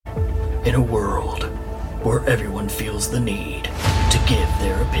In a world where everyone feels the need to give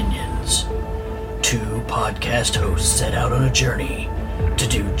their opinions, two podcast hosts set out on a journey to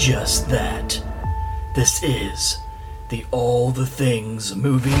do just that. This is the All the Things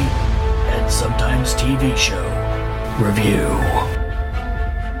movie and sometimes TV show review.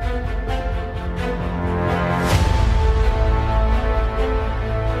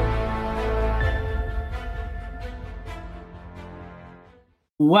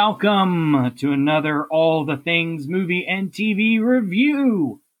 Welcome to another All the Things movie and TV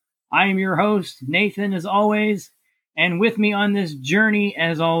review. I am your host, Nathan, as always, and with me on this journey,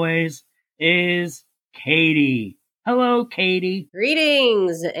 as always, is Katy. Hello, Katy.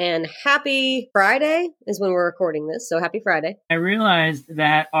 Greetings and happy Friday is when we're recording this, so happy Friday. I realized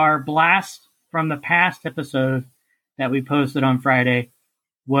that our blast from the past episode that we posted on Friday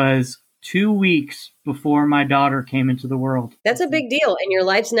was 2 weeks before my daughter came into the world. That's a big deal, and your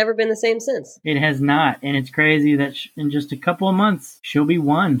life's never been the same since. It has not, and it's crazy that in just a couple of months, she'll be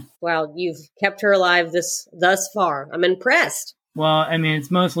 1. Wow, you've kept her alive thus far. I'm impressed. Well, I mean, it's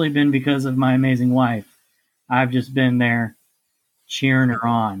mostly been because of my amazing wife. I've just been there cheering her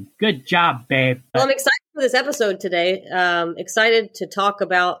on. Good job, babe. Well, I'm excited for this episode today. Excited to talk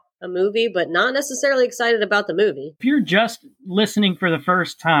about a movie, but not necessarily excited about the movie. If you're just listening for the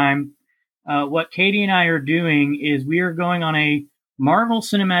first time, what Katy and I are doing is we are going on a Marvel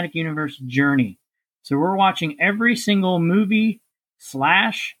Cinematic Universe journey. So we're watching every single movie /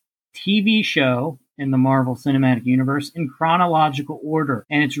 TV show in the Marvel Cinematic Universe in chronological order.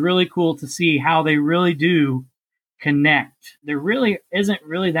 And it's really cool to see how they really do connect. There really isn't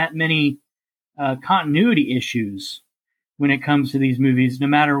really that many continuity issues when it comes to these movies, no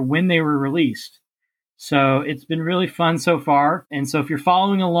matter when they were released. So it's been really fun so far. And so if you're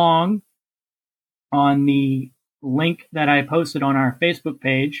following along on the link that I posted on our Facebook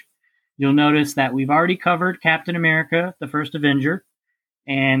page, you'll notice that we've already covered Captain America, the First Avenger.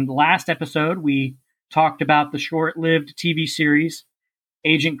 And last episode, we talked about the short-lived TV series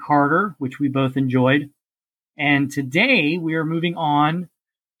Agent Carter, which we both enjoyed. And today, we are moving on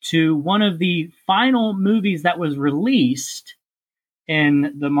to one of the final movies that was released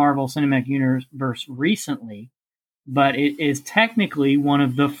in the Marvel Cinematic Universe recently. But it is technically one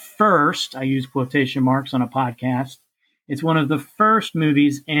of the first, I use quotation marks on a podcast, it's one of the first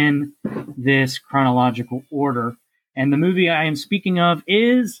movies in this chronological order. And the movie I am speaking of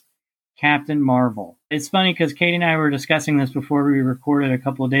is Captain Marvel. It's funny because Katy and I were discussing this before we recorded a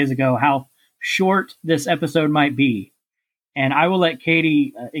couple of days ago, how short this episode might be. And I will let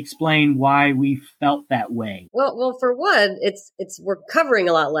Katy explain why we felt that way. Well, for one, we're covering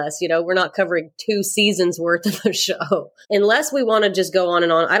a lot less. You know, we're not covering 2 seasons worth of a show. Unless we want to just go on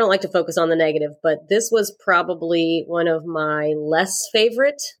and on. I don't like to focus on the negative, but this was probably one of my less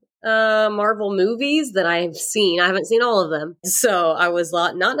favorite Marvel movies that I've seen. I haven't seen all of them. So I was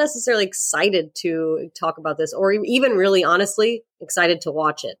not necessarily excited to talk about this, or even really honestly excited to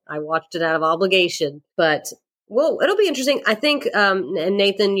watch it. I watched it out of obligation, but well, it'll be interesting. I think, and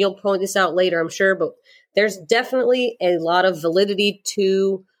Nathan, you'll point this out later, I'm sure, but there's definitely a lot of validity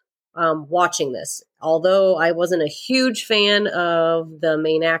to watching this. Although I wasn't a huge fan of the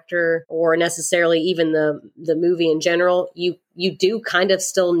main actor or necessarily even the movie in general, you do kind of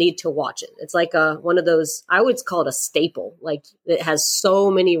still need to watch it. It's like one of those, I would call it a staple. Like, it has so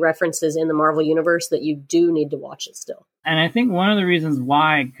many references in the Marvel Universe that you do need to watch it still. And I think one of the reasons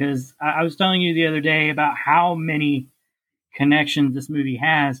why, because I was telling you the other day about how many connections this movie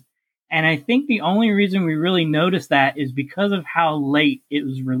has. And I think the only reason we really noticed that is because of how late it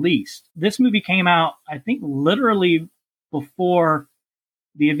was released. This movie came out, I think, literally before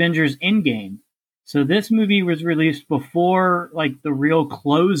the Avengers Endgame. So this movie was released before, like, the real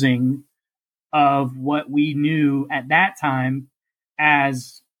closing of what we knew at that time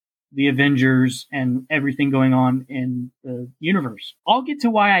as the Avengers and everything going on in the universe. I'll get to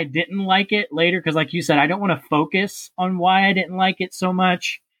why I didn't like it later, because like you said, I don't want to focus on why I didn't like it so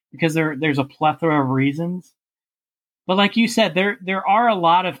much, because there's a plethora of reasons. But like you said, there are a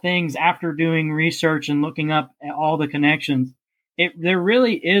lot of things after doing research and looking up at all the connections. There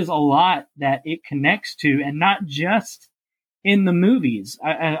really is a lot that it connects to, and not just in the movies.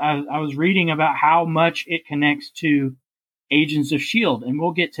 I was reading about how much it connects to Agents of S.H.I.E.L.D., and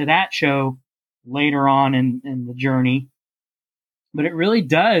we'll get to that show later on in the journey. But it really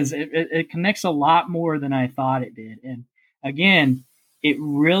does. It connects a lot more than I thought it did. And again, it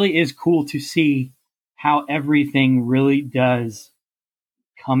really is cool to see how everything really does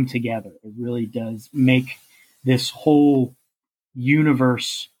come together. It really does make this whole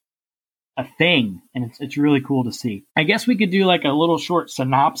universe a thing, and it's really cool to see. I guess we could do like a little short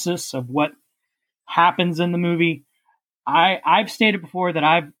synopsis of what happens in the movie. I've stated before that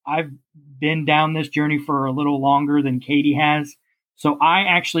I've been down this journey for a little longer than Katy has, so I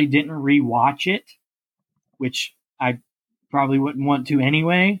actually didn't rewatch it, which I probably wouldn't want to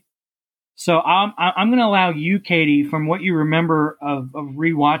anyway. So I'm going to allow you, Katy, from what you remember of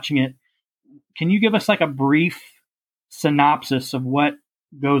rewatching it. Can you give us like a brief synopsis of what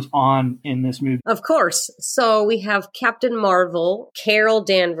goes on in this movie? Of course. So we have Captain Marvel, Carol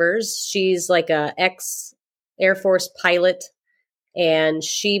Danvers. She's like a ex-Air Force pilot, and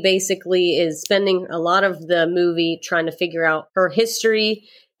she basically is spending a lot of the movie trying to figure out her history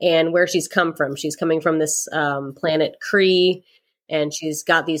and where she's come from. She's coming from this planet Kree, and she's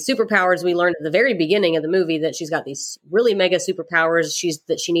got these superpowers. We learned at the very beginning of the movie that she's got these really mega superpowers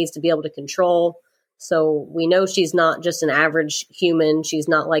that she needs to be able to control. So we know she's not just an average human. She's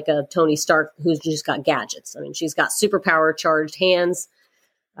not like a Tony Stark who's just got gadgets. I mean, she's got superpower charged hands.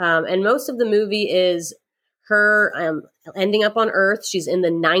 And most of the movie is her ending up on Earth. She's in the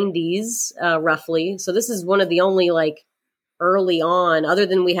 90s, roughly. So this is one of the only like early on, other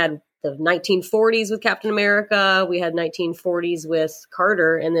than we had the 1940s with Captain America, we had 1940s with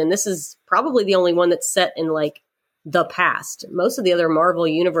Carter, and then this is probably the only one that's set in like the past. Most of the other Marvel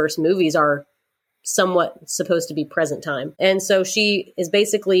Universe movies are somewhat supposed to be present time. And so she is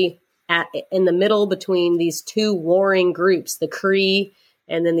basically in the middle between these two warring groups, the Kree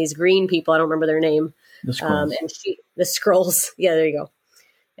and then these green people. I don't remember their name. The Skrulls. The Skrulls. Yeah, there you go.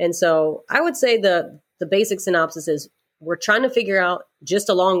 And so I would say the basic synopsis is we're trying to figure out, just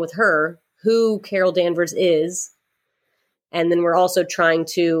along with her, who Carol Danvers is. And then we're also trying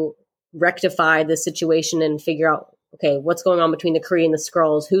to rectify the situation and figure out, okay, what's going on between the Kree and the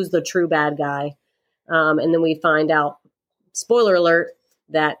Skrulls? Who's the true bad guy? And then we find out, spoiler alert,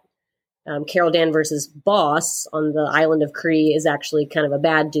 that Carol Danvers' boss on the island of Kree is actually kind of a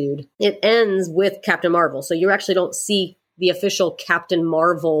bad dude. It ends with Captain Marvel. So you actually don't see the official Captain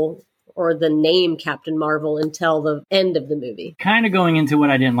Marvel or the name Captain Marvel until the end of the movie. Kind of going into what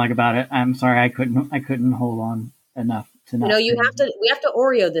I didn't like about it. I'm sorry, I couldn't hold on enough to not. No, we have to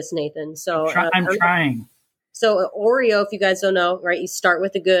Oreo this, Nathan. So I'm trying. So Oreo, if you guys don't know, right? You start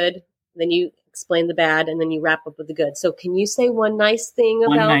with the good, then you explain the bad, and then you wrap up with the good. So can you say one nice thing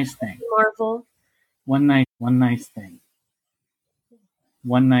about Marvel? One nice thing.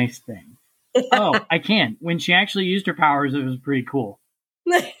 Oh, I can. When she actually used her powers, it was pretty cool.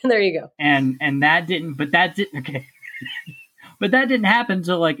 There you go. And that didn't okay. But that didn't happen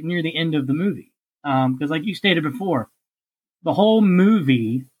until like near the end of the movie. Because like you stated before, the whole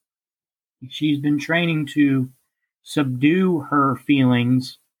movie, she's been training to subdue her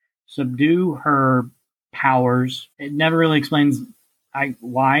feelings, subdue her powers. It never really explains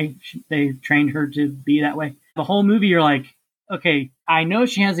why they trained her to be that way. The whole movie, you're like, okay, I know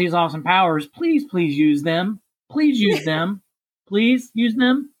she has these awesome powers. Please use them. Please use them. Please use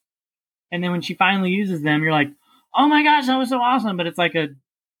them. And then when she finally uses them, you're like, oh my gosh, that was so awesome. But it's like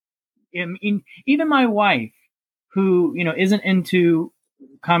even my wife, who, isn't into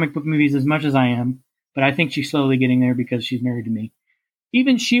comic book movies as much as I am, but I think she's slowly getting there because she's married to me.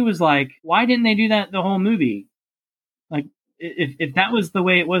 Even she was like, why didn't they do that the whole movie? Like, if that was the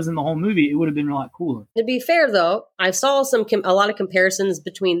way it was in the whole movie, it would have been a lot cooler. To be fair, though, I saw a lot of comparisons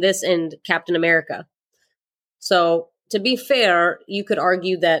between this and Captain America. So to be fair, you could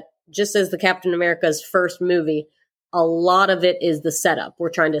argue that just as the Captain America's first movie, a lot of it is the setup. We're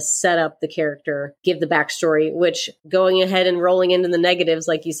trying to set up the character, give the backstory, which going ahead and rolling into the negatives,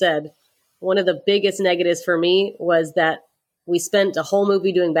 like you said, one of the biggest negatives for me was that we spent a whole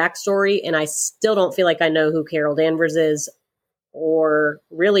movie doing backstory, and I still don't feel like I know who Carol Danvers is or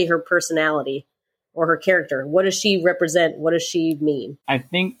really her personality or her character. What does she represent? What does she mean? I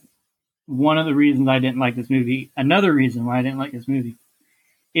think one of the reasons I didn't like this movie, another reason why I didn't like this movie,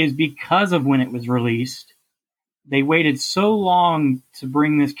 is because of when it was released. They waited so long to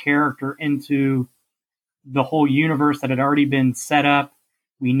bring this character into the whole universe that had already been set up.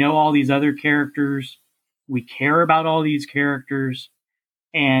 We know all these other characters. We care about all these characters.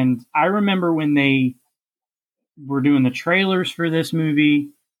 And I remember when they were doing the trailers for this movie,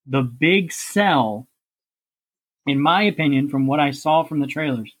 the big sell, in my opinion, from what I saw from the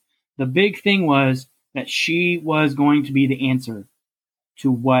trailers, the big thing was that she was going to be the answer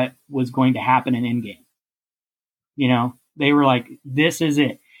to what was going to happen in Endgame. They were like, this is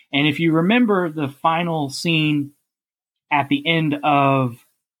it. And if you remember the final scene at the end of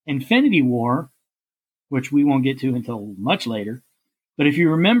Infinity War, which we won't get to until much later, but if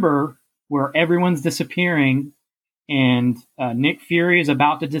you remember where everyone's disappearing And Nick Fury is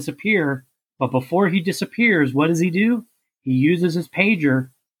about to disappear, but before he disappears, what does he do? He uses his pager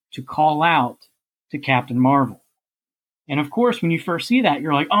to call out to Captain Marvel. And of course, when you first see that,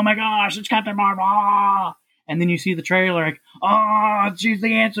 you're like, oh my gosh, it's Captain Marvel. Ah! And then you see the trailer like, oh, she's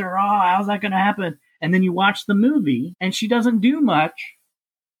the answer. Oh, how's that going to happen? And then you watch the movie and she doesn't do much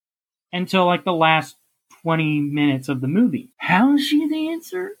until like the last 20 minutes of the movie. How is she the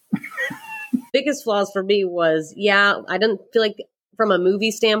answer? Biggest flaws for me was, I didn't feel like from a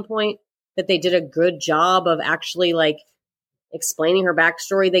movie standpoint that they did a good job of actually like explaining her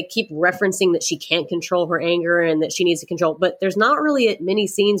backstory. They keep referencing that she can't control her anger and that she needs to control, but there's not really many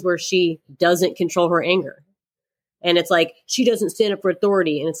scenes where she doesn't control her anger. And it's like, she doesn't stand up for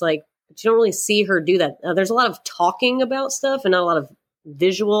authority. And it's like, you don't really see her do that. There's a lot of talking about stuff and not a lot of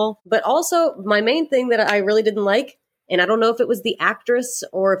visual, but also my main thing that I really didn't like, and I don't know if it was the actress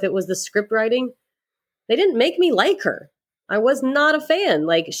or if it was the script writing, they didn't make me like her. I was not a fan.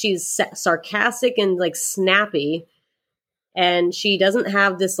 Like, she's sarcastic and like snappy, and she doesn't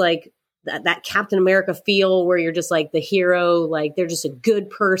have this like that Captain America feel where you're just like the hero, like they're just a good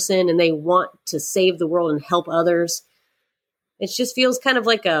person and they want to save the world and help others. It just feels kind of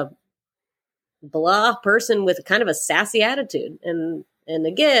like a blah person with kind of a sassy attitude. And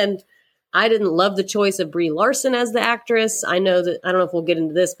again, I didn't love the choice of Brie Larson as the actress. I know that, I don't know if we'll get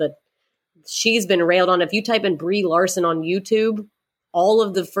into this, but she's been railed on. If you type in Brie Larson on YouTube, all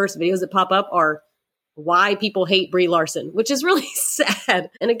of the first videos that pop up are why people hate Brie Larson, which is really sad.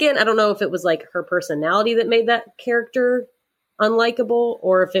 And again, I don't know if it was like her personality that made that character unlikable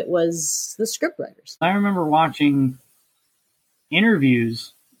or if it was the scriptwriters. I remember watching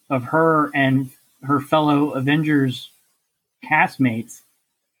interviews of her and her fellow Avengers castmates,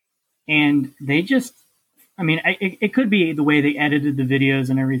 and they just, I mean, it could be the way they edited the videos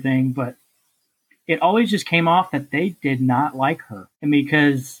and everything, but it always just came off that they did not like her. And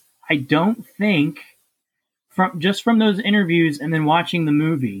because I don't think, from those interviews and then watching the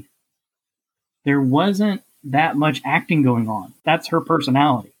movie, there wasn't that much acting going on. That's her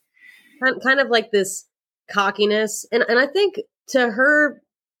personality. Kind of like this cockiness. And I think to her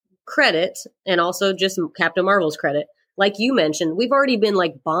credit, and also just Captain Marvel's credit, like you mentioned, we've already been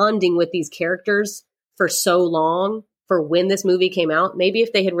like bonding with these characters for so long for when this movie came out. Maybe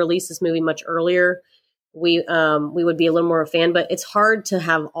if they had released this movie much earlier, we would be a little more a fan, but it's hard to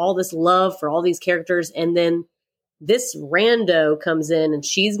have all this love for all these characters. And then this rando comes in and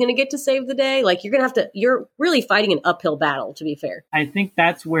she's going to get to save the day. Like, you're really fighting an uphill battle, to be fair. I think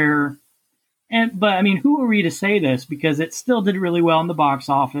that's where, but I mean, who are we to say this? Because it still did really well in the box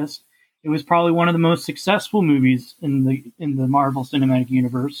office. It was probably one of the most successful movies in the Marvel Cinematic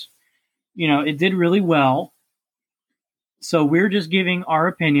Universe. You know, it did really well. So we're just giving our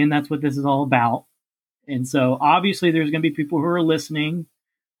opinion. That's what this is all about. And so obviously there's going to be people who are listening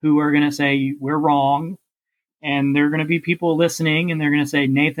who are going to say we're wrong. And there are going to be people listening and they're going to say,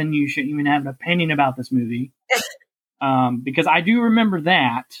 Nathan, you shouldn't even have an opinion about this movie. Because I do remember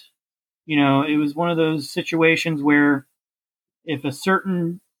that, you know, it was one of those situations where if a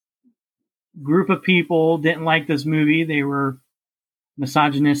certain group of people didn't like this movie, they were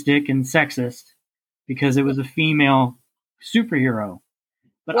misogynistic and sexist because it was a female superhero.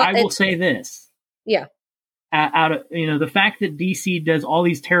 But well, I will say this. Yeah. Out of, you know, the fact that DC does all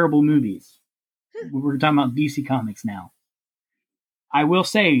these terrible movies, we're talking about DC Comics now. I will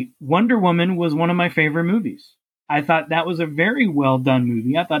say Wonder Woman was one of my favorite movies. I thought that was a very well done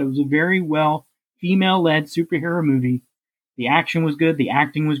movie. I thought it was a very well female-led superhero movie. The action was good. The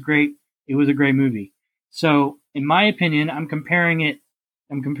acting was great. It was a great movie. So, in my opinion, I'm comparing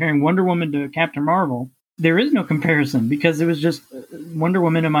Wonder Woman to Captain Marvel. There is no comparison because it was just Wonder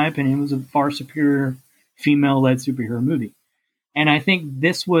Woman, in my opinion, was a far superior female-led superhero movie. And I think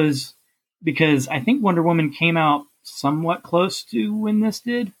this was because I think Wonder Woman came out somewhat close to when this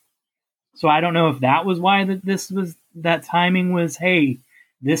did. So I don't know if that was why that timing was, hey,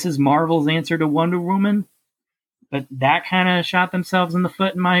 this is Marvel's answer to Wonder Woman. But that kind of shot themselves in the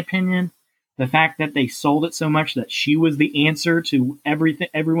foot, in my opinion. The fact that they sold it so much that she was the answer to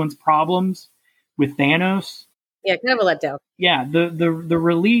everyone's problems with Thanos. Yeah, kind of a letdown. Yeah, the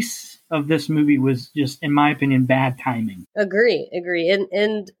release of this movie was just, in my opinion, bad timing. Agree.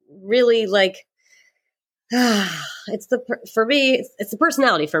 And really, like, it's the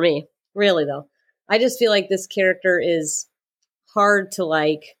personality for me. Really, though. I just feel like this character is hard to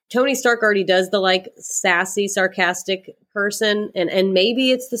like. Tony Stark already does the like sassy, sarcastic person, and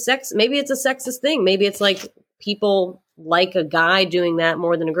maybe it's maybe it's a sexist thing. Maybe it's like people like a guy doing that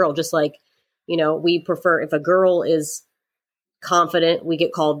more than a girl. Just like, you know, we prefer if a girl is confident, we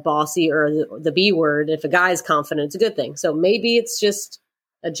get called bossy or the B word. If a guy's confident, it's a good thing. So maybe it's just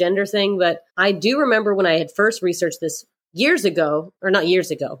a gender thing. But I do remember when I had first researched this years ago, or not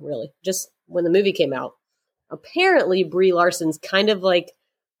years ago, really, just when the movie came out. Apparently, Brie Larson's kind of like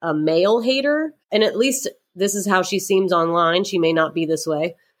a male hater. And at least this is how she seems online. She may not be this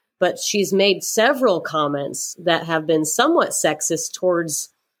way, but she's made several comments that have been somewhat sexist towards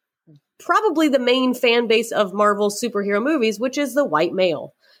probably the main fan base of Marvel superhero movies, which is the white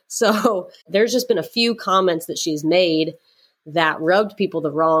male. So there's just been a few comments that she's made that rubbed people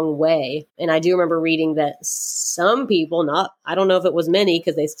the wrong way. And I do remember reading that some people, I don't know if it was many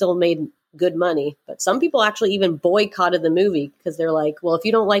because they still made good money, but some people actually even boycotted the movie because they're like, well, if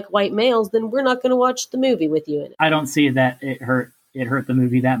you don't like white males, then we're not going to watch the movie with you in it. I don't see that it hurt the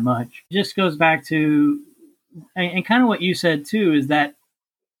movie that much. It just goes back to, and kind of what you said too, is that,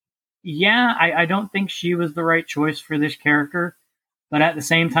 yeah, I don't think she was the right choice for this character, but at the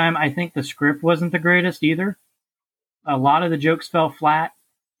same time, I think the script wasn't the greatest either. A lot of the jokes fell flat.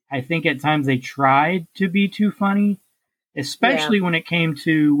 I think at times they tried to be too funny, especially when it came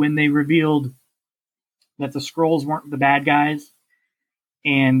to when they revealed that the Skrulls weren't the bad guys,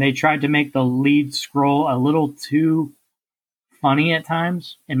 and they tried to make the lead Skrull a little too funny at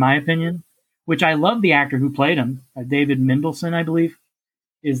times, in my opinion, which I love the actor who played him. David Mendelsohn, I believe,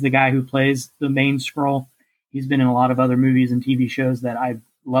 is the guy who plays the main Skrull. He's been in a lot of other movies and TV shows that I've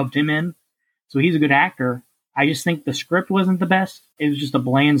loved him in. So he's a good actor. I just think the script wasn't the best. It was just a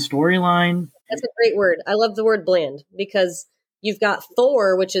bland storyline. That's a great word. I love the word bland because you've got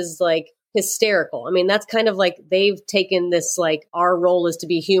Thor, which is like hysterical. I mean, that's kind of like they've taken this, like, our role is to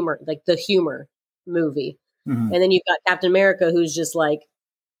be humor, like the humor movie. Mm-hmm. And then you've got Captain America, who's just like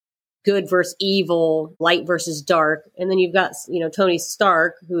good versus evil, light versus dark. And then you've got, Tony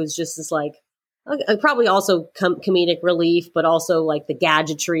Stark, who's just this like, probably also comedic relief, but also like the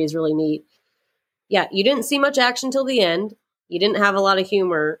gadgetry is really neat. Yeah, you didn't see much action till the end. You didn't have a lot of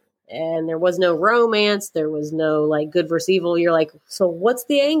humor, and there was no romance. There was no like good versus evil. You're like, so what's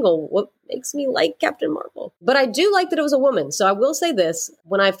the angle? What makes me like Captain Marvel? But I do like that it was a woman. So I will say this.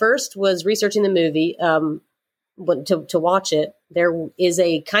 When I first was researching the movie to watch it, there is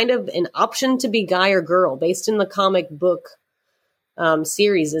a kind of an option to be guy or girl based in the comic book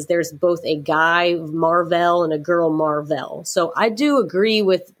series. Is there's both a guy Marvel and a girl Marvel. So I do agree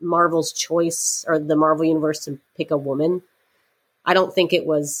with Marvel's choice, or the Marvel universe, to pick a woman. I don't think it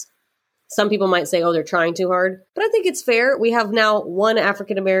was, some people might say, oh, they're trying too hard, but I think it's fair. We have now one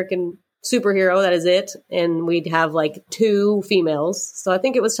African-American superhero, that is it, and we'd have like 2 females. So I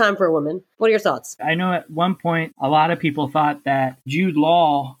think it was time for a woman. What are your thoughts? I know at one point, a lot of people thought that Jude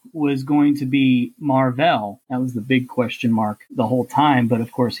Law was going to be Marvel. That was the big question mark the whole time. But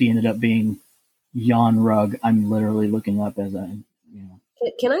of course, he ended up being Jan Rugg. I'm literally looking up as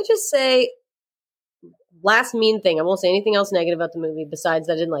Can I just say, last mean thing, I won't say anything else negative about the movie besides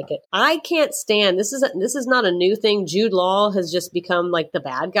I didn't like it. I can't stand, this is not a new thing. Jude Law has just become like the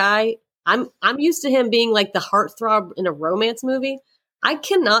bad guy. I'm used to him being like the heartthrob in a romance movie. I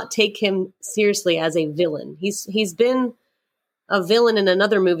cannot take him seriously as a villain. He's been a villain in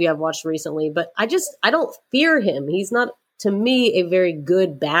another movie I've watched recently, but I don't fear him. He's not, to me, a very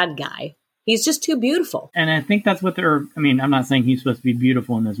good bad guy. He's just too beautiful. And I think that's what I'm not saying he's supposed to be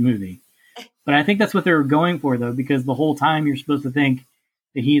beautiful in this movie, but I think that's what they're going for, though, because the whole time you're supposed to think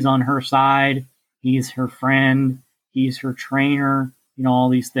that he's on her side, he's her friend, he's her trainer, all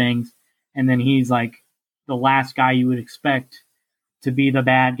these things. And then he's like the last guy you would expect to be the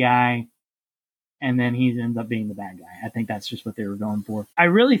bad guy. And then he ends up being the bad guy. I think that's just what they were going for. I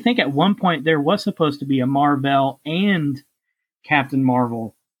really think at one point there was supposed to be a Marvel and Captain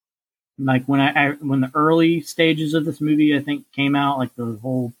Marvel. Like when the early stages of this movie, I think, came out, like the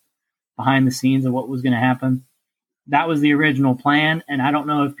whole behind the scenes of what was going to happen. That was the original plan. And I don't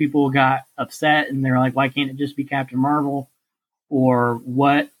know if people got upset and they're like, why can't it just be Captain Marvel or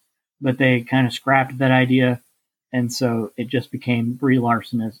what? But they kind of scrapped that idea. And so it just became Brie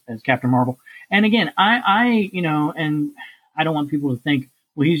Larson as Captain Marvel. And again, I and I don't want people to think,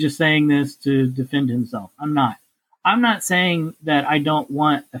 well, he's just saying this to defend himself. I'm not. I'm not saying that I don't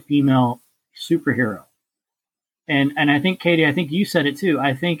want a female superhero. And I think, Katie, I think you said it too.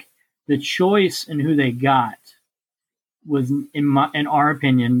 I think the choice in who they got was, in our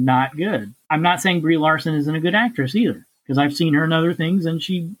opinion, not good. I'm not saying Brie Larson isn't a good actress either, because I've seen her in other things and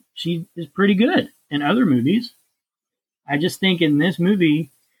she is pretty good in other movies. I just think in this movie,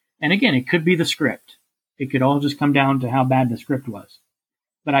 and again, it could be the script. It could all just come down to how bad the script was.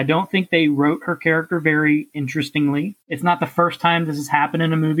 But I don't think they wrote her character very interestingly. It's not the first time this has happened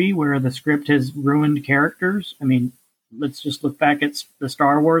in a movie where the script has ruined characters. I mean, let's just look back at the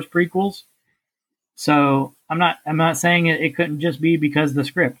Star Wars prequels. So I'm not saying it couldn't just be because of the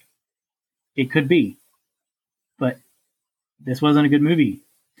script. It could be, but this wasn't a good movie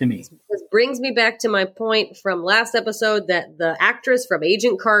to me. This brings me back to my point from last episode that the actress from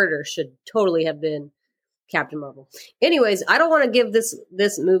Agent Carter should totally have been Captain Marvel. Anyways, I don't want to give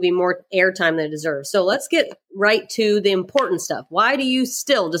this movie more airtime than it deserves. So let's get right to the important stuff. Why do you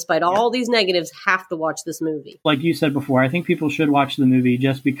still, despite all these negatives, have to watch this movie? Like you said before, I think people should watch the movie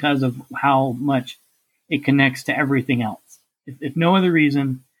just because of how much it connects to everything else. If no other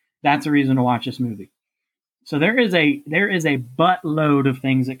reason, that's a reason to watch this movie. So there is a buttload of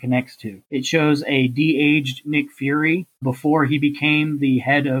things it connects to. It shows a de-aged Nick Fury before he became the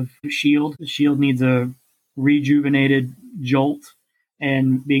head of S.H.I.E.L.D. S.H.I.E.L.D. needs a rejuvenated jolt,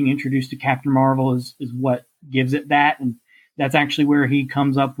 and being introduced to Captain Marvel is what gives it that. And that's actually where he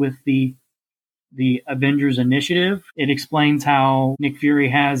comes up with the Avengers Initiative. It explains how Nick Fury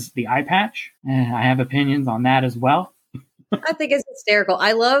has the eye patch. I have opinions on that as well. I think it's hysterical.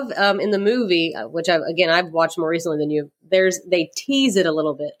 I love in the movie, which I've watched more recently than you. They tease it a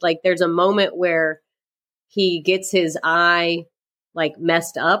little bit. Like there's a moment where he gets his eye like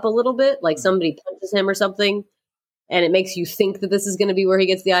messed up a little bit, like somebody punches him or something, and it makes you think that this is going to be where he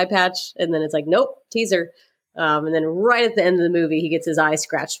gets the eye patch, and then it's like, nope, teaser. And then right at the end of the movie, he gets his eye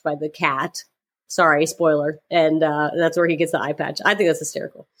scratched by the cat. Sorry, spoiler. And that's where he gets the eye patch. I think that's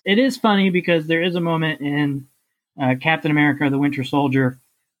hysterical. It is funny because there is a moment in Captain America, the Winter Soldier,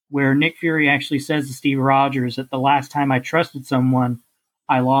 where Nick Fury actually says to Steve Rogers that the last time I trusted someone,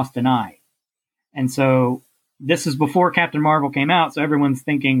 I lost an eye. And so this is before Captain Marvel came out, so everyone's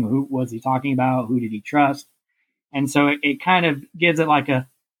thinking, who was he talking about? Who did he trust? And so it kind of gives it like a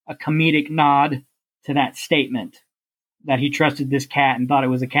comedic nod to that statement that he trusted this cat and thought it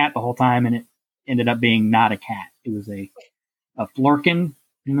was a cat the whole time, and it ended up being not a cat. It was a flurkin.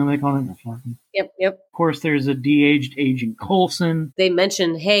 You know what they call it? A flurkin? Yep. Of course, there's a de-aged Agent Coulson. They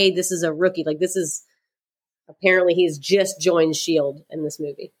mentioned, hey, this is a rookie. Like, this is, apparently he's just joined S.H.I.E.L.D. in this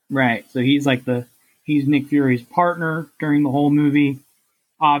movie. Right. So he's Nick Fury's partner during the whole movie.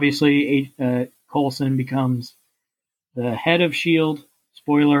 Obviously, Coulson becomes the head of S.H.I.E.L.D.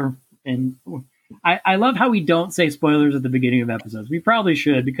 Spoiler. And I love how we don't say spoilers at the beginning of episodes. We probably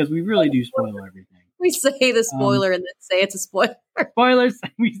should, because we really do spoil everything. We say the spoiler and then say it's a spoiler. Spoilers.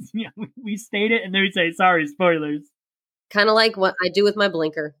 We state it and then we say, sorry, spoilers. Kind of like what I do with my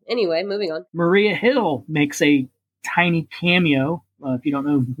blinker. Anyway, moving on. Maria Hill makes a tiny cameo. If you don't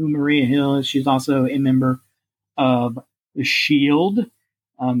know who Maria Hill is, she's also a member of the S.H.I.E.L.D.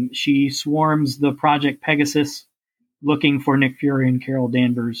 She swarms the Project Pegasus looking for Nick Fury and Carol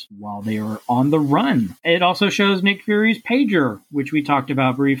Danvers while they are on the run. It also shows Nick Fury's pager, which we talked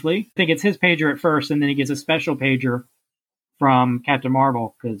about briefly. I think it's his pager at first, and then he gets a special pager from Captain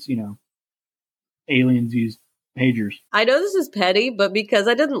Marvel because, aliens use pagers. I know this is petty, but because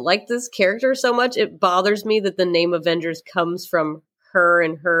I didn't like this character so much, it bothers me that the name Avengers comes from her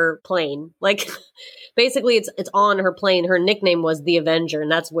and her plane. Like, basically, it's on her plane. Her nickname was the Avenger,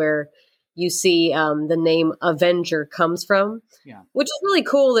 and that's where you see the name Avenger comes from. Yeah. Which is really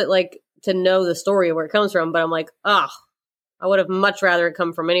cool that, like, to know the story of where it comes from, but I'm like, I would have much rather it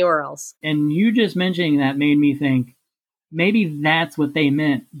come from anywhere else. And you just mentioning that made me think maybe that's what they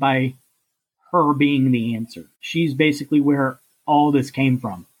meant by her being the answer. She's basically where all this came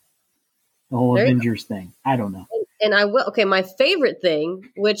from. The whole Avengers thing. I don't know. And I will. Okay, my favorite thing,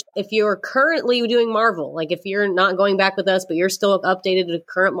 which if you're currently doing Marvel, like if you're not going back with us, but you're still updated to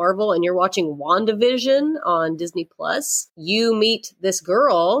current Marvel and you're watching WandaVision on Disney Plus, you meet this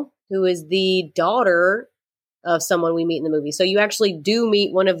girl who is the daughter of someone we meet in the movie. So you actually do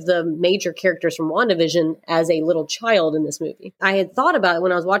meet one of the major characters from WandaVision as a little child in this movie. I had thought about it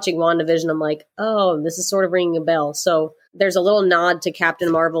when I was watching WandaVision. I'm like, oh, this is sort of ringing a bell. So there's a little nod to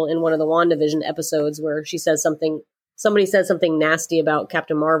Captain Marvel in one of the WandaVision episodes where somebody says something nasty about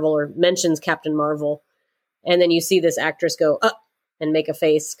Captain Marvel or mentions Captain Marvel. And then you see this actress go, and make a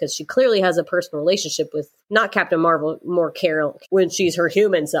face because she clearly has a personal relationship with not Captain Marvel, more Carol when she's her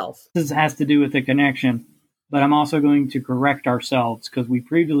human self. This has to do with the connection, but I'm also going to correct ourselves because I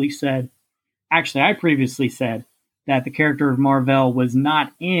previously said that the character of Marvel was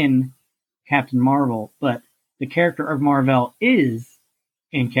not in Captain Marvel, but the character of Marvel is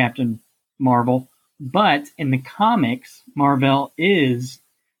in Captain Marvel. But in the comics, Marvel is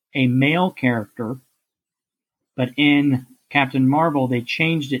a male character, but in Captain Marvel, they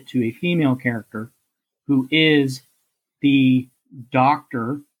changed it to a female character who is the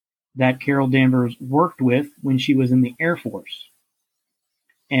doctor that Carol Danvers worked with when she was in the Air Force.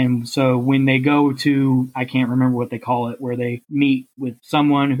 And so when they go to, I can't remember what they call it, where they meet with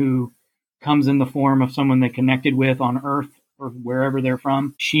someone who comes in the form of someone they connected with on Earth or wherever they're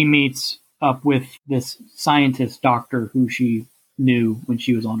from, she meets up with this scientist doctor who she knew when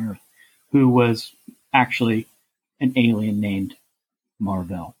she was on Earth, who was actually an alien named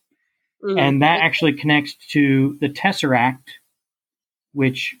Marvel. Mm-hmm. And that actually connects to the Tesseract,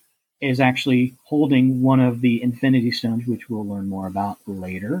 which is actually holding one of the Infinity Stones, which we'll learn more about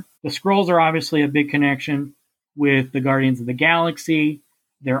later. The Skrulls are obviously a big connection with the Guardians of the Galaxy.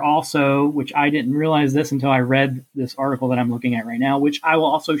 They're also, which I didn't realize this until I read this article that I'm looking at right now, which I will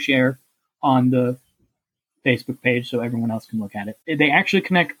also share on the Facebook page so everyone else can look at it. They actually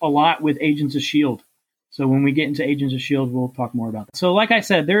connect a lot with Agents of S.H.I.E.L.D. So when we get into Agents of S.H.I.E.L.D., we'll talk more about that. So like I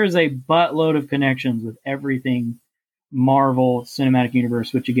said, there is a buttload of connections with everything Marvel Cinematic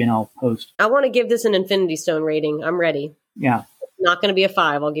Universe, which again, I'll post. I want to give this an Infinity Stone rating. I'm ready. Yeah. It's not going to be a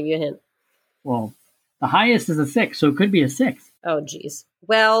 5. I'll give you a hint. Well, the highest is a 6, so it could be a 6. Oh, geez.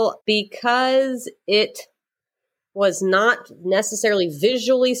 Well, because it was not necessarily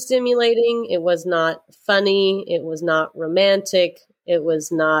visually stimulating, it was not funny, it was not romantic, it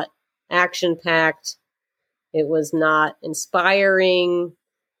was not action-packed, it was not inspiring,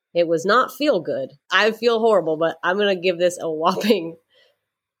 it was not feel-good. I feel horrible, but I'm going to give this a whopping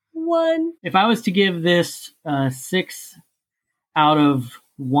 1. If I was to give this 6 out of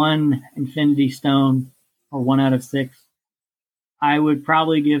 1 Infinity Stone, or 1 out of 6, I would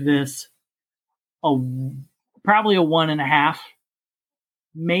probably give this probably a 1.5,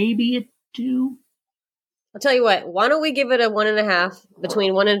 maybe a 2. I'll tell you what, why don't we give it a 1.5,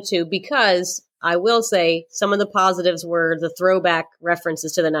 between 1 and 2, because I will say some of the positives were the throwback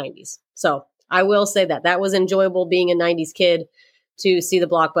references to the 90s. So I will say that. That was enjoyable being a 90s kid, to see the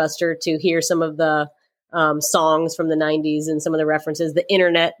blockbuster, to hear some of the songs from the 90s and some of the references, the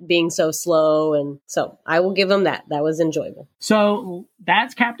internet being so slow. And so I will give them that. That was enjoyable. So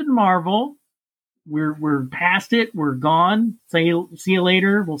that's Captain Marvel. We're past it. We're gone. See you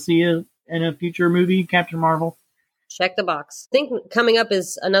later. We'll see you in a future movie, Captain Marvel. Check the box. I think coming up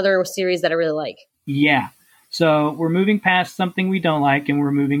is another series that I really like. Yeah. So we're moving past something we don't like and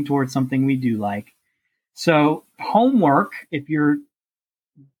we're moving towards something we do like. So homework, if you're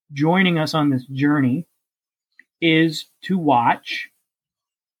joining us on this journey, is to watch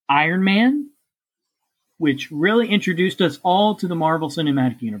Iron Man, which really introduced us all to the Marvel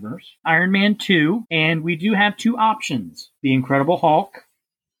Cinematic Universe, Iron Man 2, and we do have 2 options: The Incredible Hulk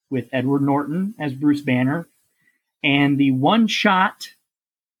with Edward Norton as Bruce Banner, and the one-shot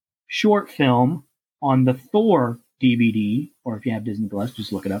short film on the Thor DVD, or if you have Disney Plus,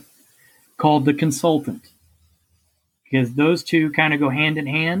 just look it up, called The Consultant. Because those 2 kind of go hand in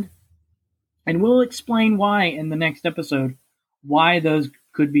hand. And we'll explain why in the next episode, why those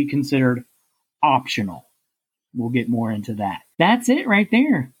could be considered optional. We'll get more into that. That's it right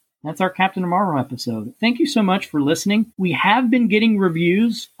there. That's our Captain Marvel episode. Thank you so much for listening. We have been getting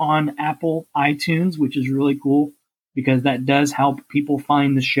reviews on Apple iTunes, which is really cool because that does help people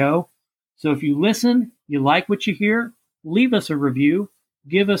find the show. So if you listen, you like what you hear, leave us a review.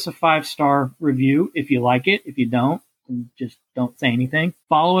 Give us a 5-star review if you like it. If you don't, just don't say anything.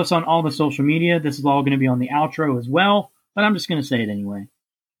 Follow us on all the social media. This is all going to be on the outro as well, but I'm just going to say it anyway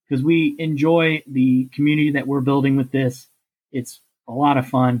because we enjoy the community that we're building with this. It's a lot of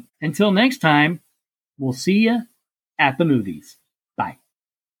fun. Until next time, we'll see you at the movies. Bye.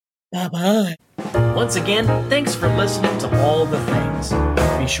 Bye-bye. Once again, thanks for listening to All the Things.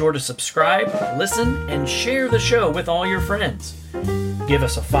 Be sure to subscribe, listen, and share the show with all your friends. Give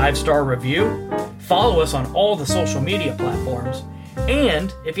us a 5-star review. Follow us on all the social media platforms.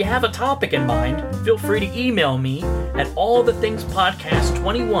 And if you have a topic in mind, feel free to email me at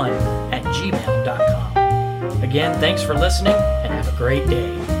allthethingspodcast21@gmail.com. Again, thanks for listening and have a great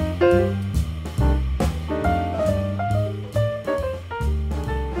day.